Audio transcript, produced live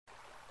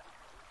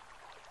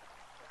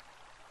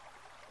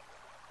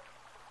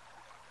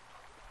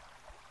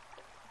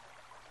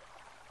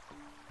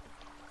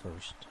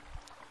First,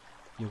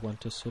 you'll want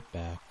to sit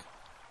back,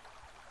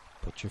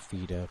 put your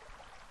feet up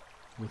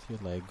with your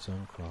legs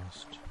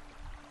uncrossed,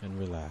 and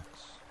relax.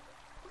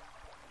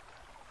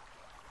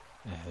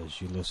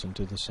 As you listen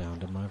to the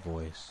sound of my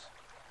voice,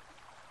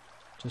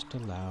 just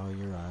allow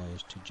your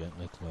eyes to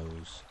gently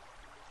close.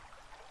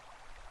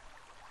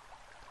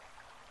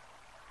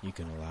 You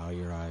can allow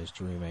your eyes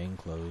to remain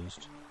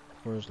closed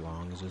for as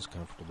long as is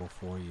comfortable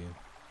for you.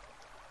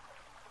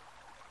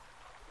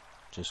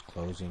 Just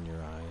closing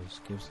your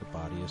eyes gives the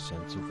body a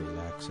sense of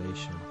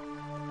relaxation.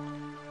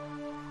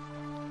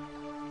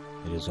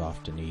 It is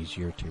often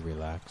easier to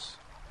relax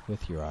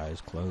with your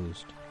eyes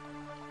closed.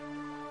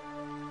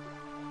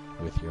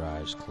 With your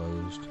eyes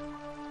closed,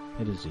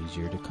 it is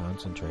easier to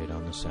concentrate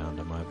on the sound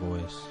of my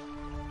voice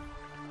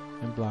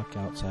and block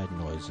outside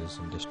noises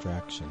and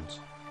distractions.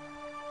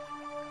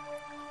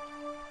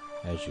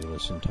 As you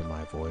listen to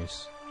my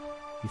voice,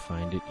 you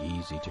find it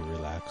easy to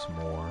relax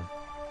more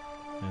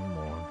and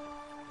more.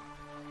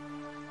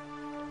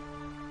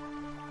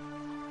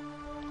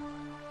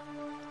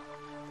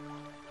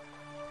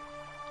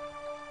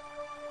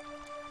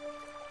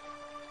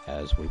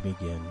 As we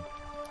begin,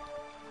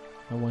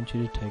 I want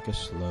you to take a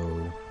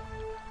slow,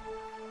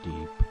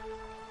 deep,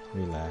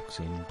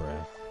 relaxing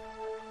breath.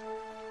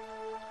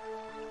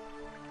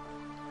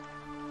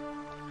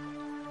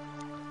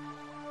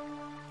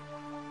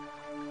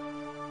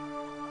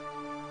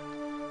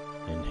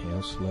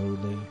 Inhale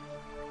slowly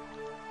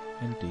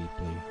and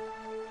deeply,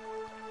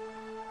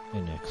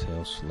 and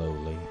exhale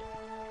slowly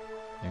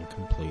and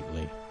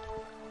completely.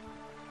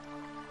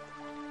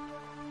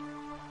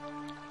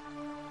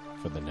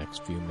 For the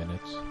next few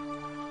minutes,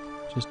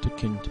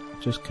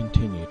 just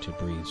continue to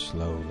breathe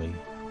slowly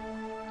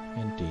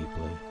and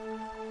deeply,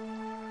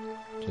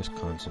 just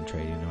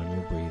concentrating on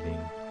your breathing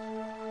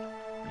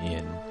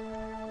in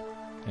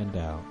and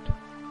out,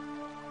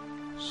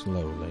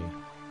 slowly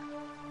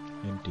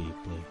and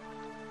deeply,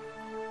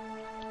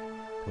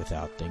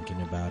 without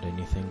thinking about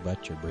anything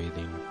but your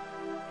breathing.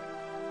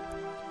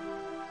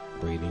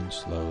 Breathing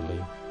slowly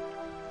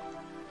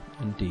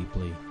and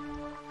deeply,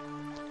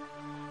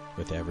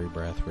 with every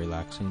breath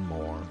relaxing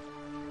more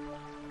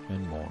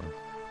and more,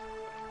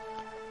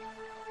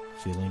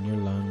 feeling your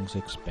lungs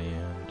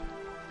expand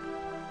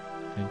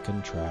and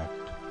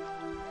contract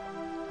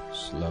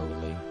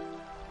slowly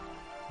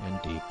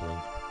and deeply.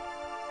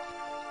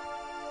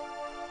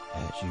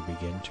 As you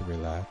begin to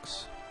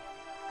relax,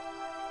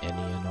 any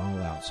and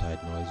all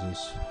outside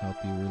noises help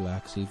you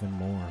relax even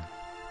more,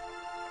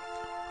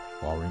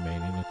 while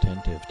remaining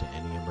attentive to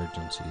any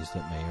emergencies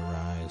that may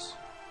arise.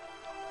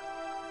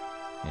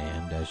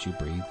 And as you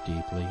breathe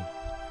deeply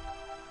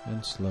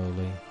and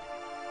slowly,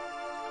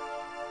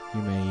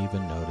 you may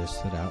even notice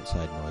that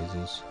outside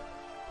noises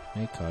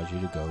may cause you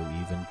to go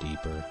even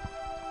deeper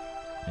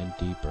and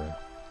deeper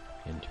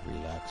into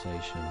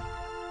relaxation.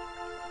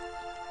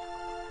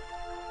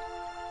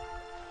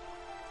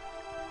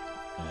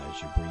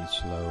 As you breathe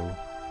slow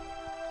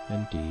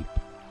and deep,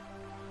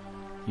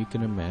 you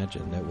can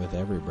imagine that with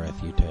every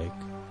breath you take,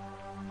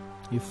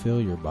 you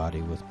fill your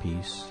body with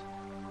peace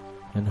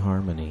and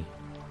harmony.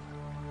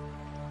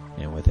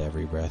 And with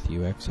every breath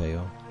you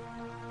exhale,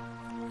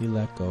 you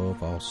let go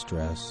of all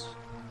stress,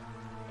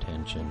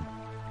 tension,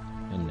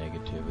 and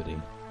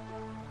negativity,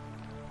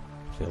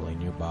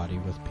 filling your body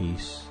with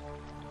peace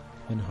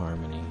and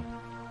harmony,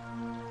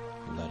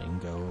 letting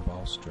go of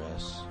all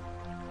stress,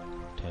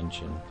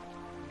 tension,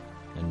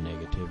 and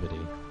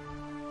negativity,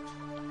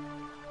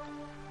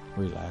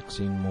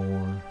 relaxing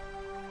more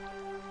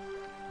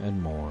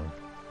and more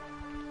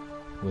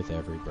with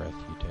every breath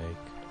you take.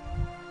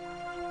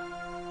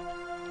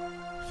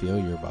 Feel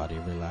your body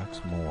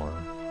relax more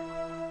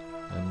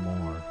and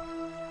more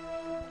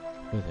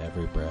with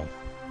every breath.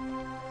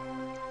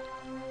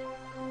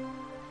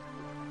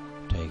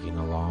 Taking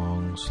a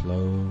long,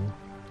 slow,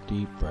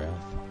 deep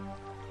breath.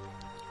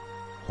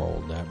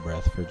 Hold that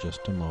breath for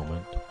just a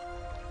moment.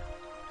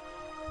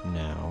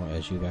 Now,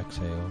 as you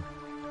exhale,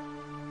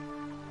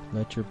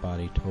 let your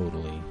body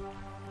totally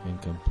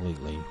and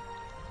completely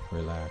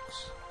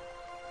relax.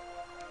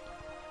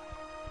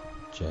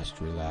 Just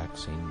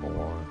relaxing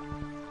more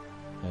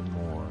and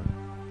more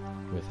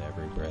with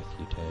every breath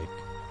you take.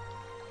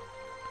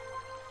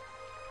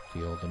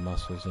 Feel the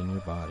muscles in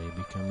your body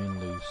becoming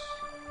loose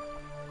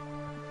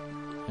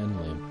and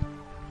limp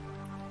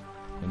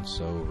and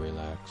so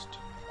relaxed.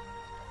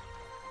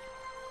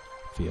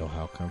 Feel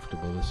how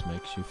comfortable this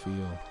makes you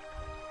feel.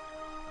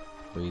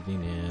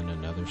 Breathing in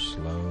another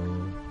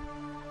slow,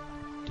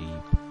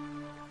 deep,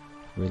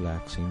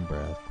 relaxing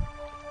breath,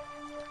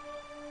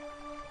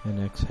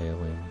 and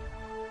exhaling,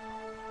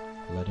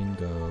 letting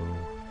go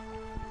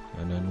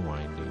and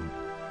unwinding.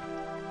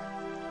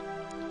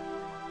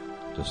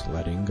 Just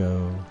letting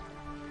go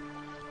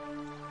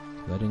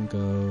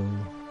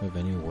of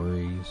any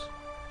worries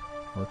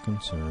or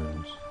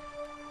concerns,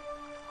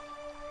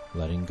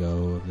 letting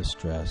go of the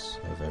stress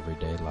of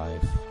everyday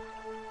life,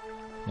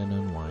 and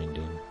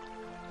unwinding.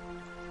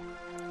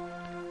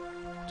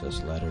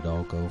 Just let it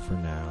all go for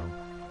now,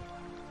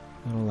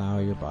 and allow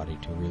your body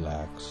to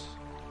relax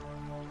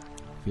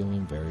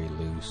feeling very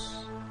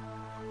loose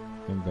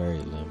and very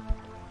limp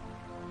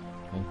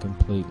and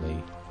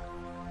completely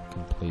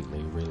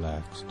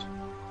relaxed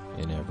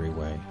in every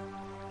way,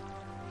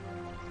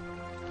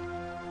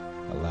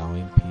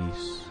 allowing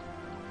peace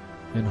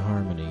and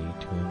harmony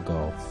to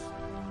engulf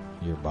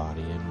your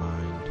body and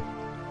mind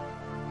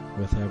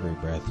with every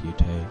breath you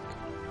take.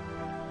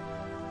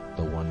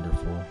 The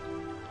wonderful,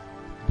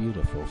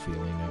 beautiful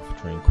feeling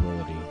of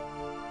tranquility,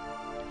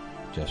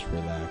 just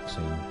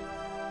relaxing.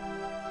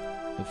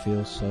 It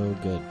feels so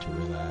good to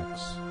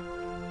relax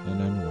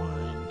and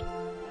unwind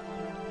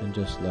and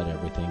just let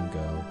everything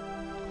go.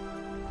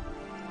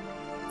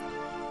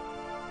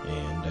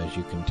 And as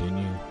you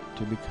continue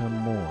to become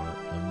more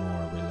and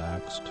more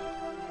relaxed,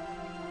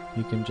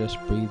 you can just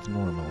breathe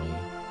normally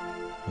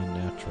and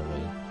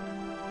naturally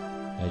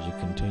as you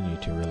continue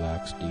to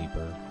relax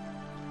deeper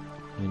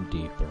and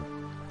deeper.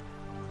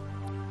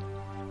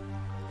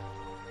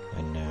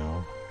 And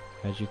now,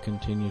 as you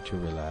continue to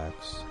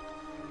relax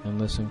and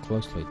listen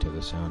closely to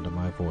the sound of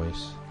my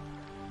voice,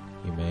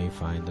 you may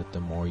find that the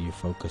more you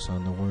focus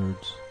on the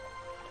words,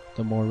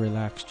 the more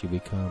relaxed you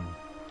become.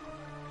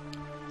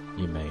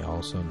 You may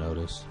also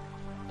notice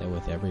that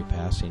with every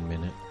passing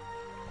minute,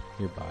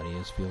 your body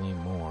is feeling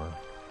more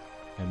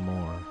and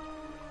more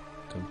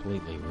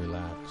completely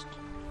relaxed.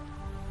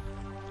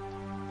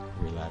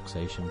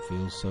 Relaxation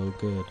feels so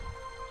good,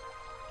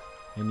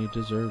 and you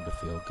deserve to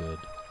feel good,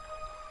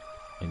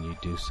 and you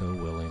do so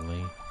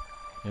willingly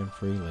and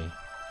freely.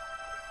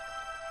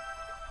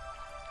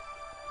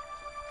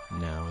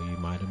 Now you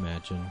might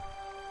imagine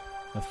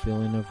a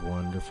feeling of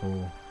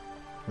wonderful,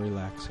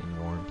 relaxing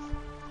warmth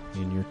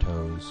in your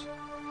toes,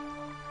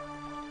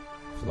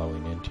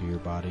 flowing into your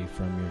body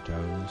from your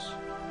toes.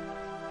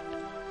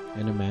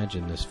 And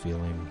imagine this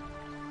feeling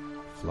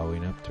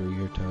flowing up through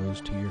your toes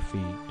to your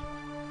feet,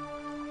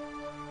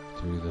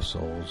 through the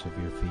soles of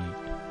your feet,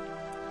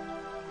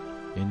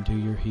 into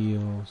your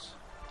heels,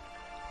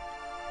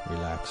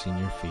 relaxing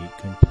your feet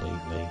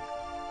completely,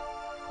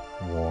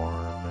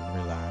 warm and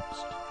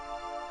relaxed.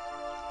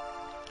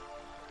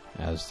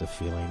 As the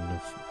feeling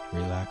of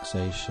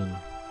relaxation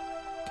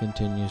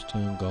continues to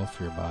engulf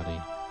your body,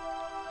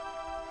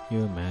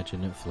 you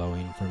imagine it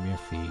flowing from your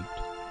feet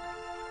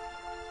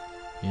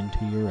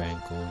into your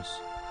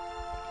ankles,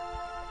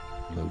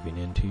 moving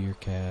into your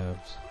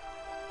calves,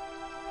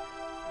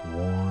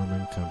 warm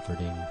and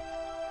comforting,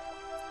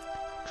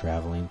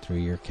 traveling through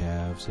your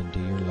calves into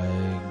your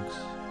legs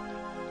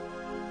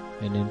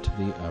and into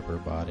the upper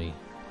body,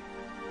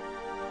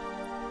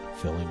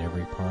 filling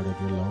every part of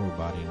your lower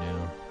body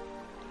now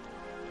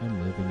and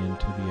moving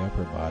into the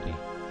upper body.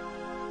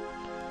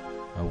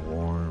 A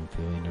warm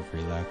feeling of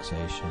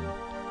relaxation.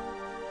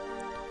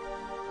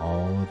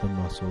 All of the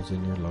muscles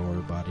in your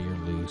lower body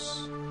are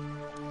loose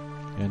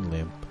and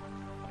limp,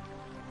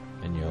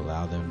 and you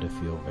allow them to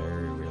feel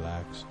very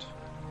relaxed,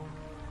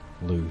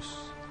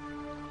 loose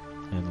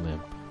and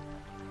limp,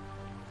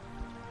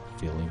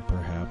 feeling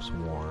perhaps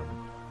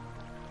warm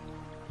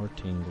or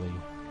tingly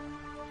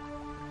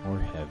or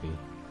heavy.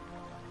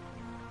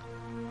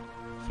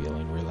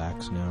 Feeling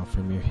relaxed now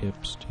from your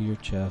hips to your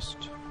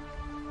chest,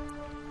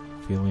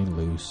 feeling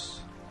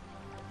loose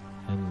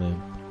and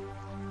limp,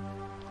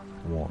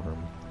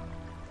 warm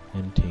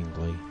and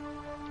tingly.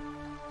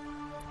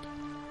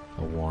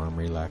 A warm,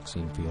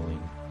 relaxing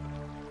feeling.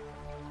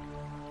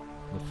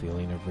 The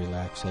feeling of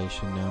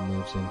relaxation now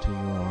moves into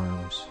your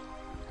arms,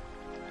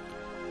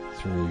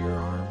 through your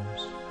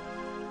arms,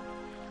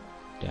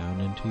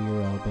 down into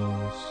your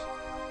elbows,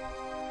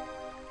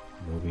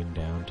 moving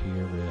down to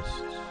your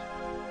wrists,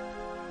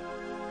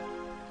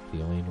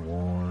 feeling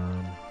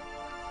warm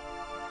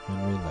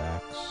and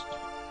relaxed,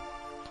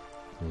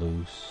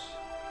 loose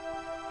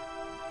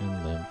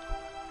and limp,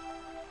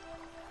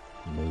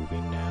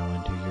 moving now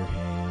into your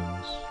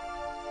hands,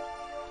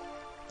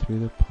 through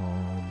the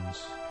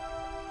palms,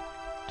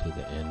 to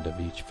the end of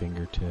each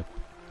fingertip,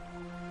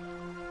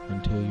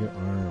 until your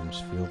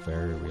arms feel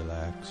very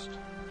relaxed,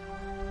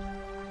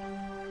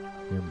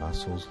 your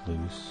muscles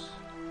loose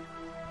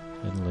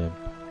and limp,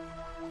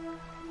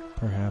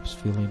 perhaps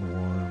feeling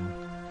warm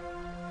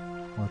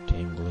or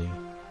tingly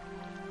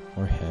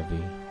or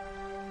heavy,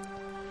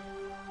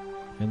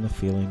 and the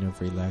feeling of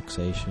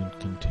relaxation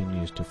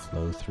continues to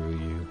flow through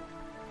you,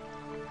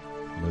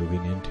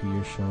 moving into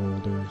your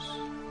shoulders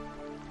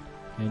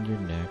and your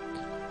neck.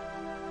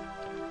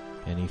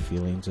 Any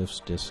feelings of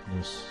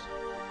stiffness,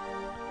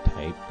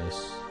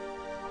 tightness,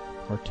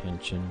 or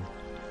tension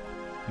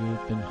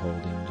you've been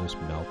holding just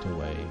melt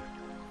away.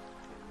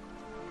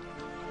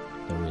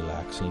 The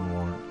relaxing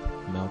warmth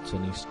melts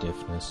any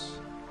stiffness,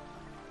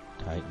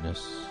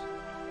 tightness,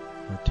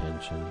 or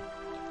tension.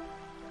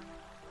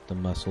 The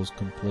muscles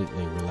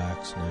completely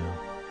relax now,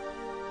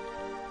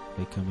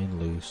 becoming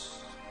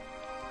loose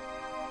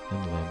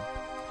and limp,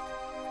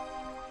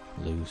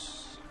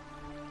 loose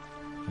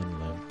and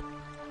limp.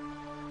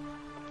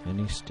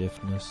 Any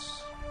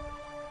stiffness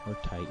or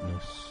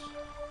tightness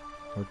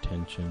or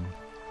tension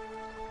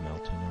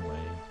melting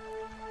away.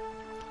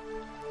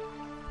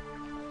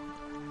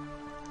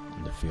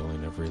 The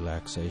feeling of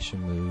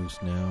relaxation moves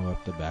now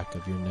up the back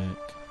of your neck,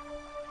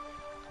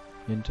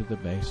 into the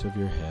base of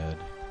your head,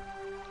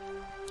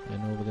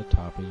 and over the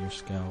top of your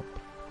scalp.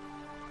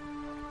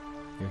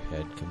 Your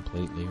head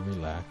completely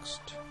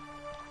relaxed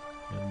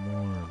and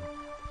warm.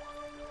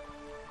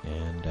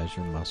 And as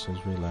your muscles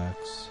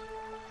relax,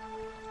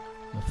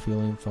 a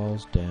feeling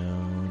falls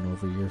down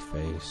over your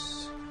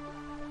face,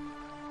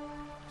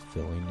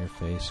 filling your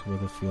face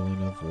with a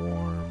feeling of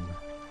warm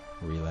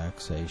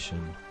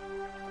relaxation.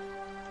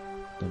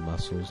 The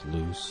muscles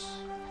loose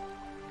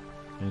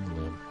and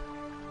limp.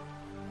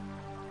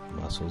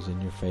 Muscles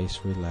in your face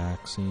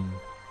relaxing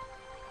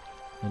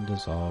and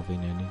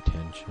dissolving any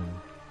tension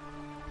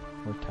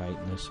or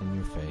tightness in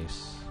your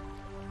face.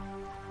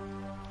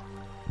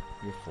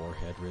 Your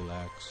forehead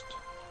relaxed,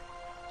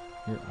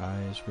 your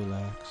eyes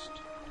relaxed,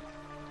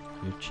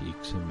 your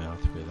cheeks and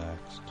mouth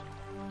relaxed,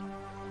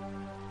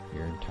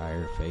 your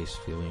entire face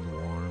feeling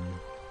warm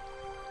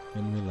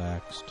and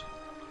relaxed,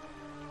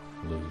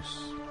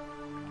 loose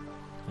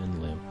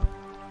and limp.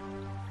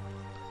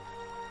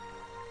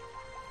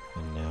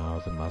 And now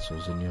the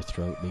muscles in your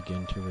throat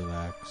begin to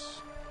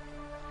relax,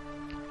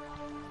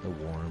 the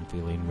warm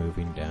feeling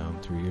moving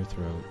down through your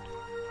throat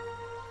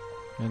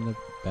and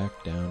back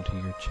down to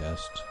your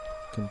chest,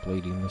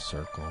 completing the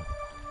circle.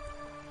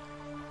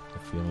 The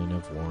feeling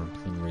of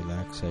warmth and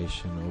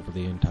relaxation over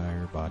the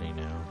entire body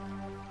now.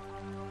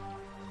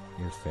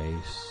 Your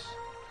face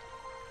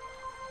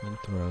and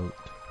throat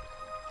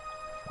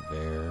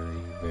very,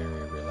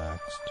 very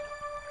relaxed.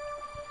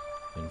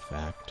 In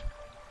fact,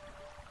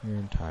 your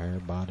entire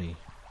body,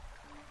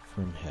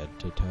 from head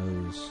to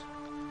toes,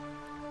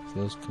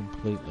 feels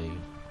completely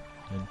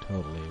and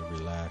totally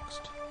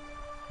relaxed.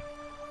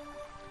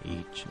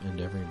 Each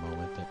and every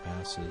moment that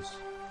passes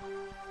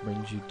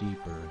brings you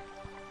deeper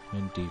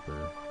and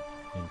deeper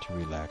into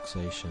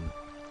relaxation.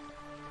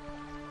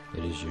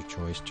 It is your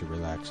choice to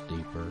relax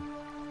deeper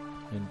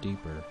and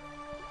deeper,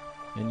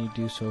 and you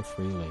do so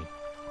freely.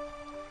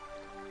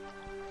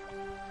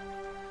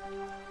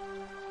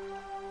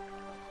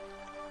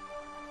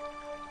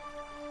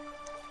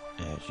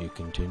 As you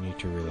continue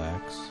to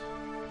relax,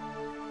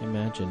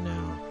 imagine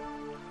now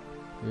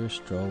you're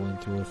strolling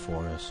through a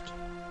forest,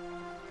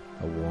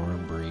 a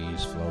warm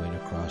breeze flowing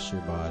across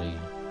your body,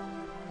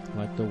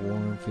 like the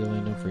warm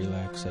feeling of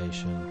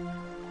relaxation.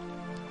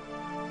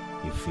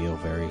 You feel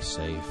very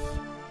safe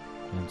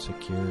and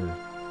secure.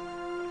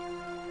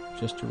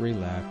 Just a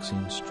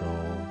relaxing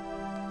stroll.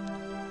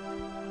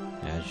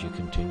 As you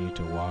continue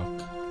to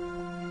walk,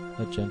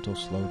 a gentle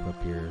slope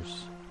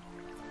appears.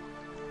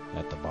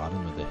 At the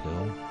bottom of the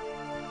hill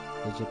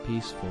is a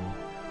peaceful,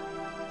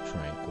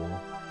 tranquil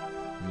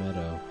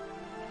meadow,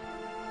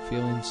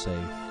 feeling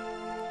safe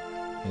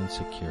and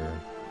secure.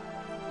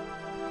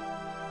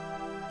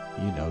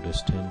 You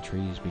notice 10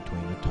 trees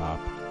between the top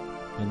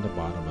and the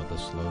bottom of the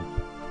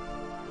slope.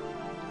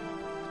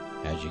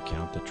 As you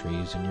count the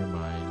trees in your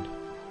mind,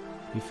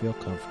 you feel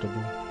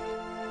comfortable,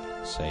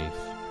 safe,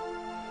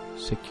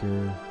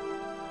 secure,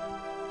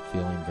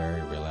 feeling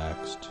very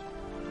relaxed.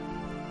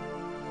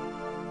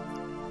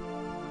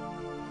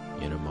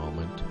 In a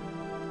moment,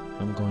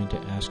 I'm going to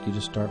ask you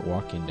to start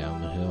walking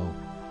down the hill.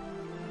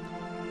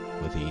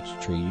 With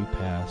each tree you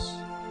pass,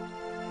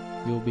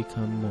 you'll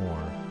become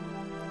more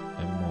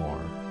and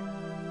more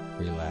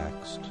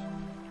relaxed,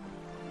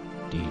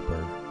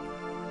 deeper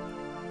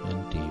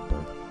and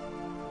deeper.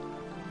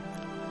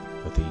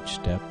 With each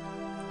step,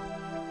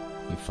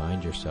 you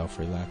find yourself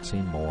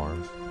relaxing more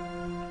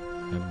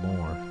and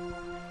more,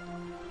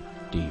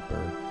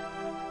 deeper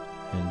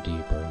and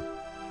deeper,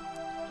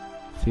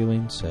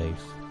 feeling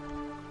safe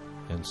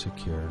and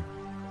secure.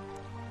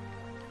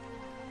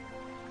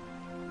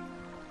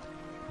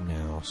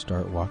 Now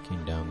start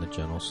walking down the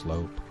gentle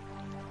slope,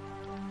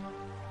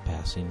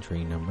 passing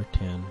tree number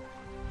 10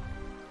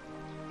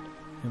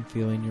 and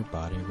feeling your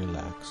body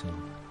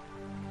relaxing.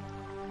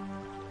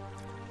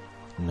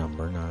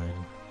 Number 9,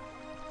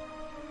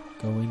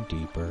 going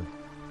deeper,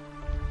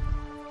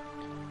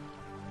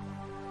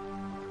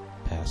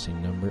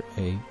 passing number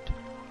 8,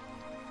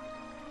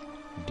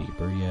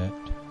 deeper yet,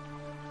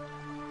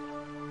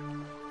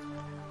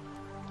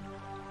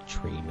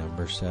 tree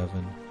number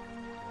 7,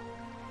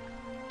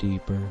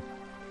 deeper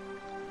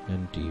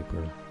and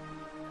deeper,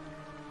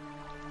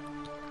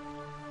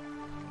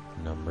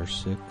 number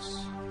 6,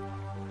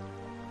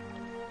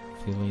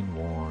 feeling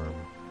warm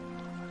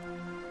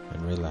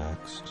and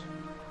relaxed,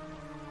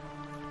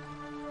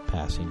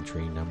 passing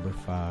tree number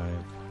 5,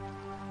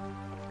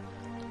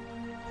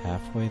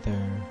 halfway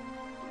there,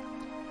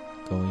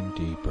 going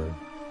deeper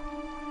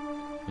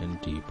and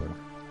deeper,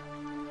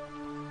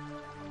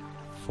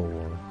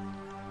 4,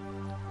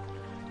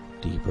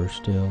 deeper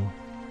still,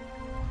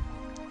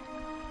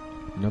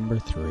 number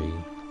 3,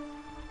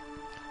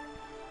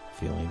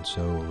 feeling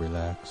so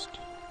relaxed,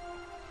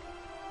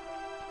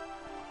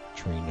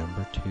 tree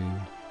number 2,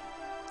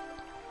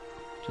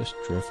 just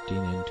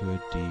drifting into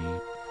a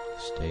deep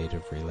state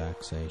of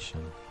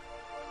relaxation,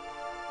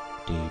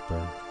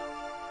 deeper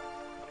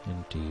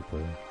and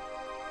deeper.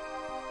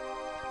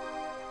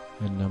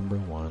 and number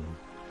 1,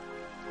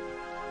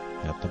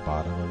 at the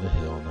bottom of the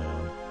hill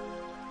now,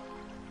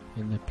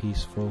 in the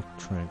peaceful,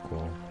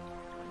 tranquil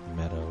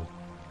meadow,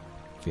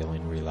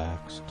 feeling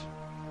relaxed,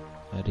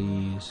 at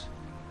ease,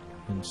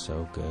 and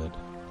so good.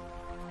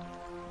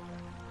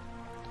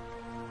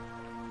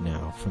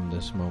 Now, from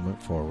this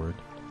moment forward,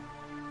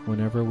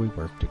 whenever we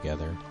work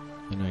together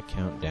and I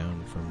count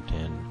down from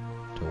 10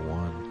 to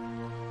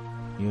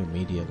 1, you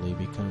immediately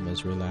become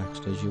as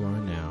relaxed as you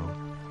are now,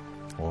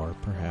 or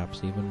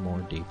perhaps even more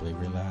deeply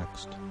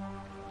relaxed.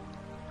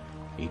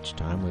 Each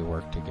time we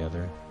work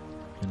together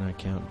and I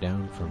count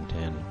down from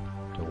 10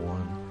 to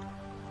 1,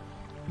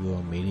 you'll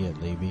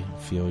immediately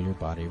feel your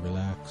body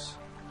relax.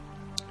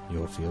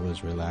 You'll feel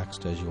as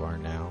relaxed as you are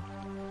now,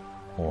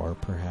 or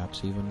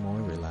perhaps even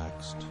more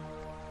relaxed.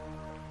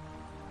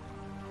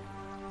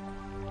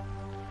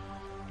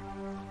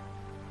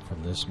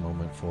 From this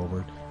moment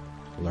forward,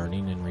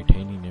 learning and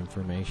retaining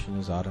information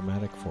is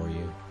automatic for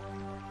you.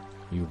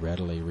 You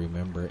readily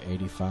remember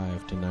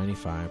 85 to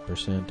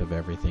 95% of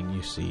everything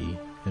you see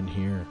and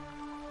hear.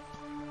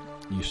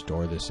 You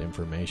store this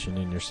information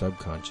in your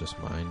subconscious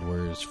mind,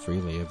 where it is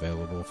freely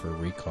available for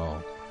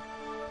recall.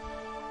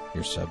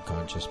 Your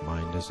subconscious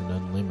mind is an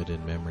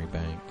unlimited memory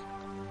bank.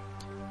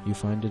 You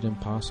find it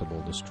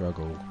impossible to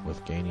struggle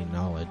with gaining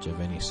knowledge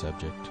of any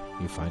subject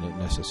you find it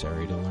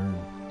necessary to learn.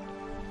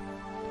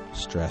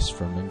 Stress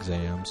from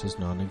exams is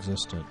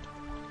non-existent.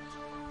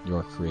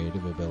 Your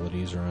creative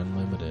abilities are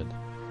unlimited.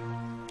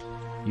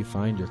 You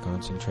find your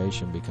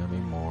concentration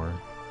becoming more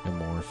and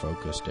more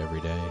focused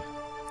every day.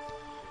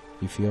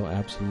 You feel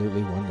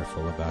absolutely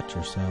wonderful about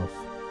yourself.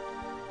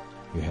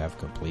 You have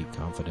complete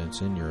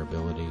confidence in your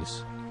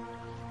abilities.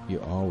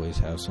 You always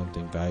have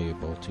something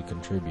valuable to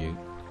contribute.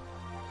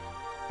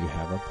 You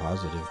have a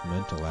positive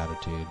mental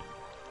attitude.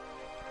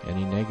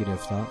 Any negative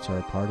thoughts are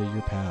a part of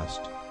your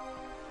past.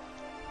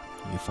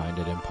 You find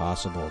it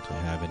impossible to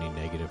have any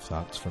negative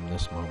thoughts from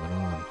this moment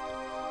on.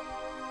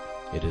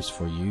 It is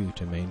for you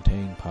to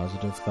maintain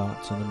positive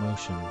thoughts and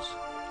emotions.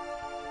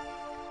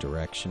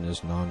 Direction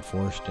is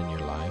non-forced in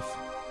your life.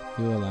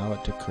 You allow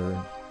it to occur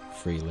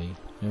freely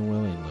and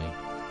willingly.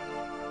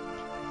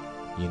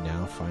 You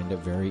now find it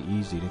very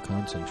easy to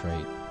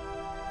concentrate.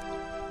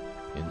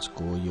 In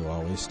school, you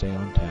always stay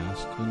on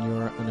task and you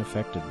are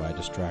unaffected by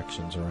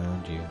distractions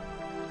around you.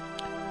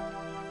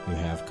 You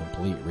have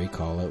complete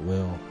recall at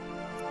will.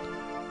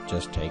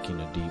 Just taking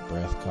a deep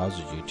breath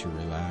causes you to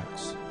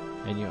relax,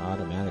 and you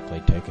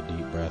automatically take a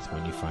deep breath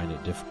when you find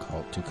it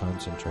difficult to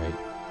concentrate.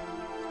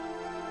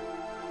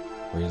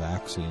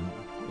 Relaxing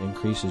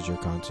increases your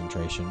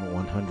concentration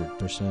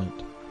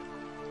 100%.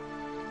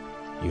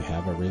 You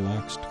have a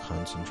relaxed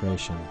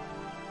concentration.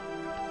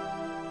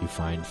 You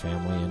find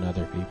family and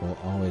other people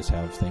always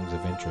have things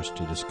of interest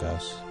to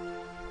discuss,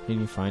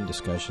 and you find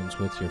discussions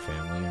with your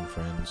family and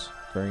friends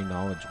very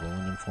knowledgeable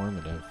and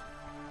informative.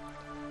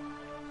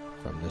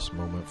 From this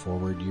moment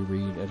forward, you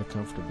read at a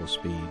comfortable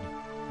speed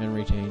and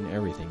retain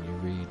everything you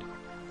read.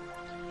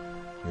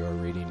 You are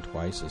reading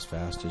twice as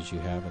fast as you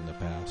have in the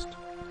past.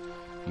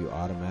 You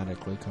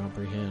automatically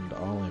comprehend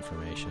all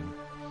information,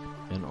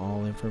 and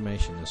all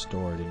information is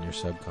stored in your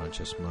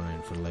subconscious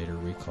mind for later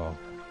recall.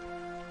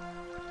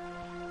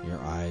 Your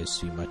eyes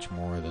see much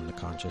more than the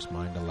conscious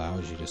mind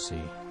allows you to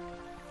see.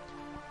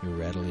 You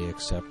readily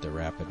accept the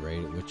rapid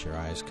rate at which your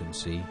eyes can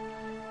see,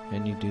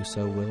 and you do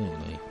so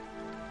willingly.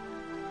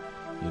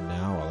 You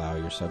now allow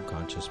your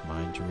subconscious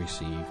mind to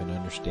receive and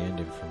understand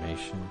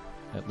information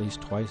at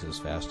least twice as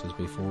fast as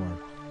before.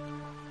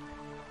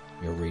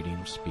 Your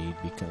reading speed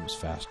becomes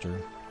faster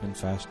and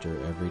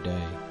faster every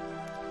day,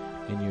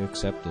 and you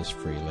accept this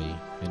freely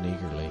and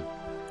eagerly.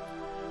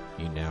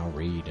 You now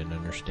read and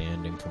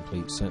understand in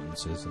complete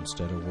sentences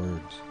instead of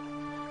words,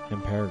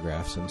 and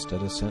paragraphs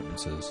instead of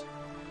sentences,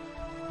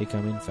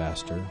 becoming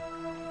faster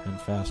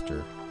and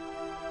faster,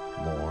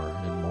 more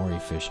and more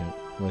efficient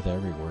with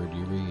every word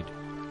you read.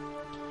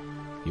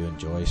 You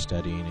enjoy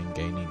studying and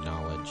gaining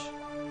knowledge.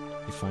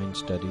 You find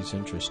studies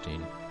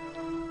interesting.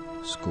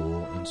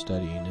 School and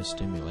studying is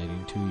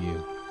stimulating to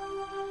you.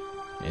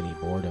 Any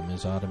boredom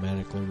is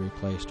automatically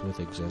replaced with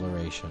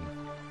exhilaration.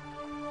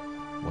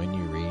 When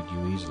you read,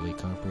 you easily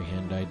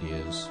comprehend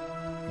ideas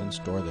and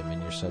store them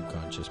in your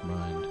subconscious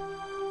mind.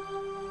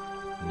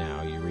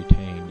 Now you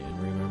retain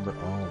and remember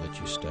all that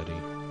you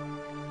study.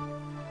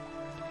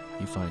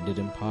 You find it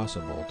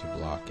impossible to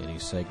block any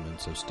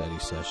segments of study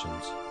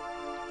sessions.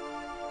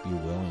 You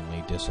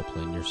willingly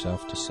discipline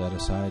yourself to set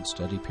aside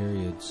study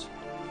periods.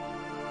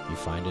 You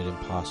find it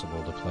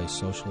impossible to place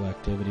social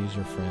activities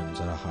or friends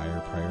at a higher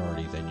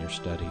priority than your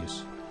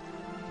studies.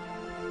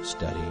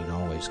 Studying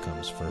always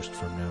comes first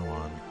from now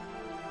on.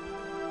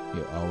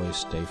 You always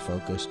stay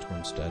focused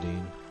when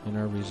studying and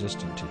are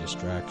resistant to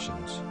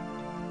distractions.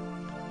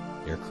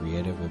 Your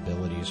creative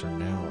abilities are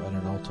now at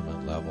an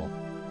ultimate level.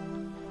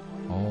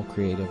 All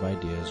creative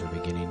ideas are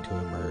beginning to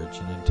emerge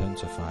and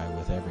intensify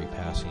with every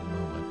passing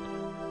moment.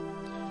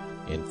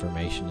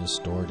 Information is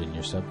stored in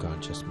your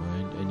subconscious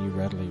mind, and you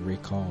readily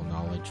recall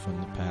knowledge from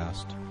the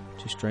past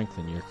to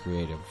strengthen your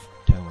creative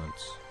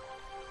talents.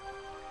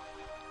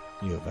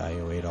 You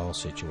evaluate all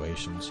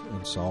situations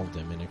and solve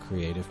them in a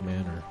creative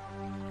manner.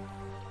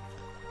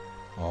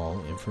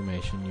 All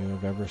information you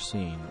have ever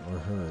seen or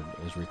heard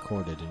is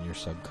recorded in your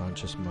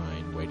subconscious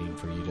mind, waiting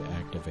for you to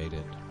activate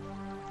it.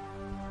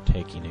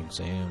 Taking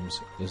exams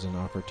is an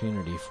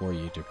opportunity for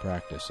you to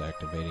practice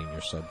activating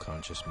your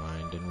subconscious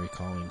mind and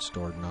recalling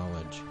stored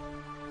knowledge.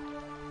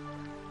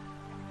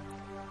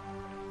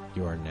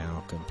 You are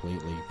now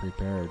completely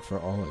prepared for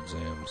all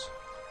exams.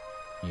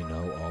 You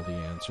know all the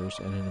answers,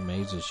 and it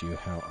amazes you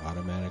how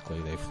automatically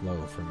they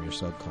flow from your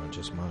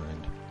subconscious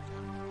mind.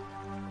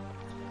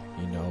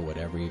 You know what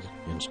every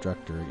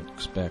instructor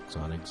expects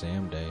on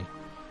exam day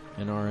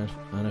and are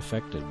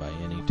unaffected by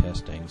any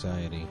test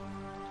anxiety.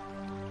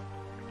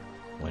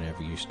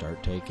 Whenever you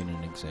start taking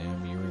an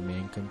exam, you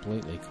remain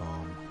completely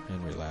calm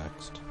and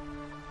relaxed.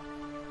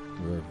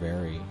 You are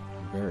very,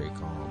 very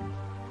calm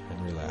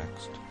and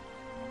relaxed.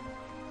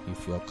 You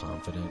feel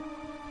confident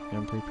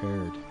and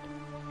prepared.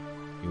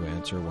 You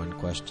answer one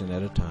question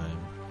at a time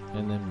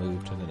and then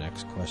move to the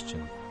next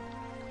question.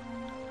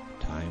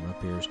 Time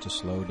appears to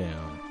slow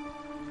down,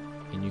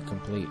 and you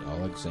complete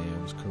all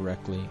exams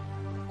correctly,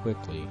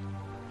 quickly,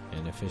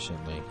 and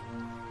efficiently.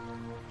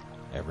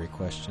 Every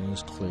question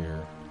is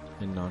clear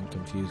and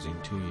non-confusing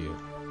to you.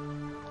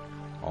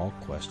 All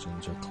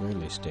questions are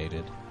clearly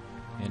stated,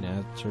 and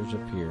answers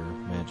appear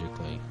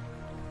magically.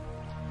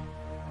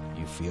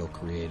 You feel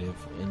creative,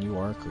 and you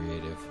are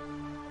creative.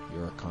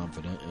 You are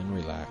confident and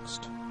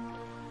relaxed.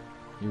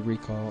 You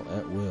recall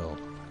at will.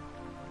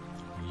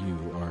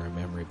 You are a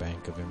memory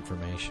bank of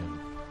information.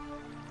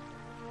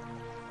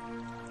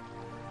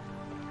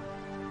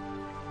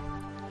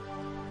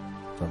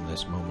 From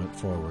this moment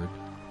forward,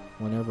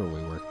 whenever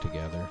we work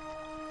together,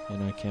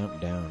 and I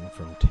count down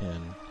from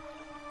 10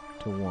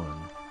 to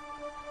 1,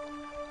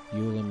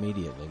 you will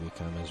immediately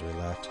become as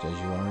relaxed as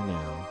you are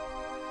now,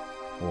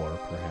 or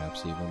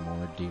perhaps even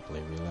more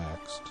deeply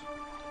relaxed.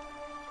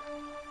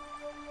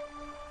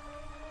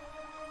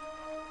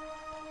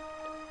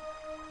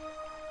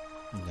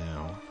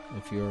 Now,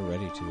 if you are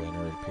ready to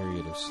enter a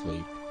period of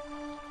sleep,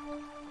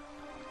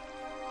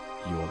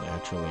 you will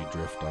naturally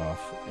drift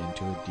off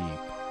into a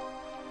deep,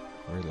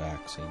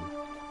 relaxing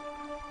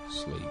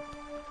sleep,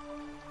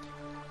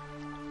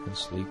 and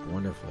sleep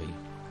wonderfully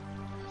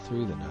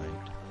through the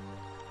night,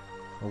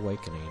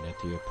 awakening at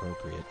the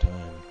appropriate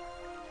time,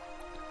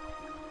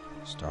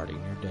 starting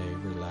your day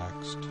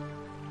relaxed,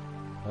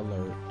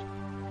 alert,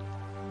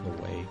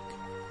 awake,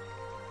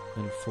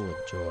 and full of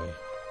joy.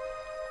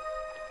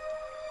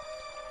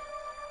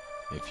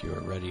 If you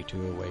are ready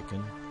to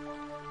awaken,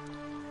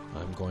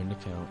 I'm going to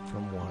count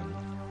from 1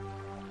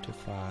 to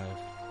 5.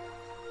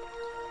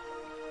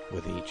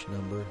 With each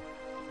number,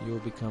 you will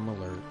become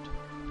alert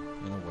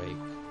and awake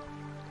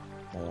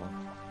more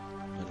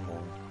and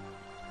more.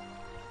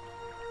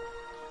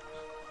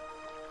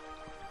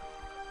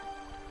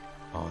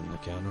 On the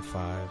count of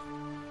 5,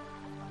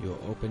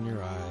 you'll open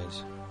your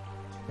eyes,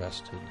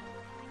 rested,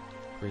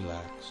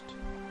 relaxed,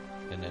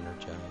 and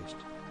energized,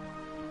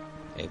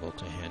 able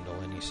to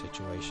handle any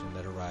situation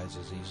that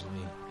arises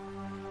easily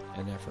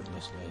and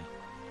effortlessly.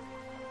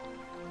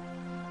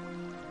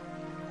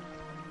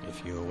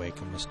 If you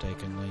awaken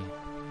mistakenly,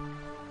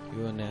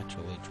 you will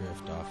naturally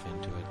drift off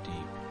into a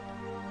deep,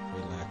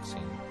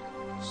 relaxing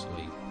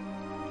sleep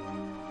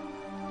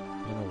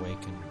and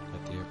awaken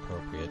at the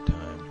appropriate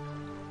time.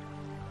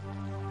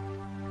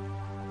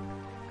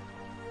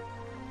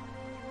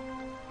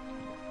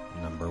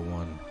 Number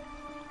 1,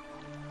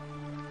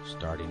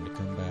 starting to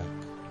come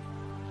back.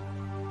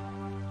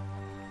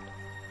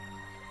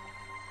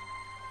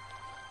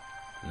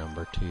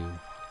 Number 2,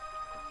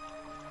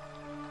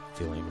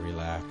 feeling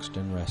relaxed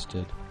and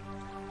rested.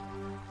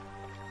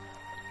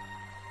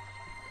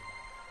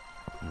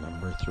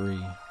 Number 3,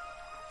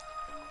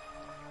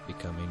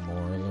 becoming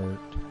more alert.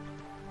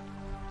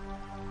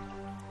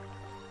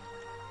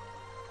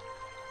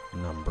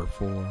 Number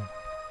 4,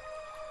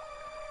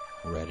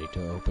 ready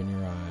to open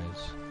your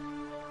eyes,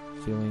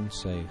 feeling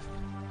safe,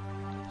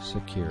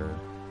 secure,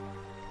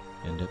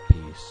 and at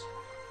peace.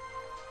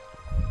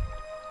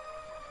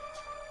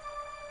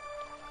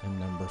 And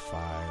number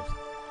 5,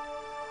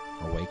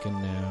 awaken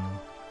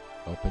now,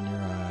 open your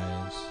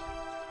eyes,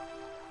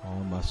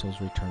 all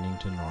muscles returning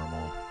to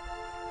normal.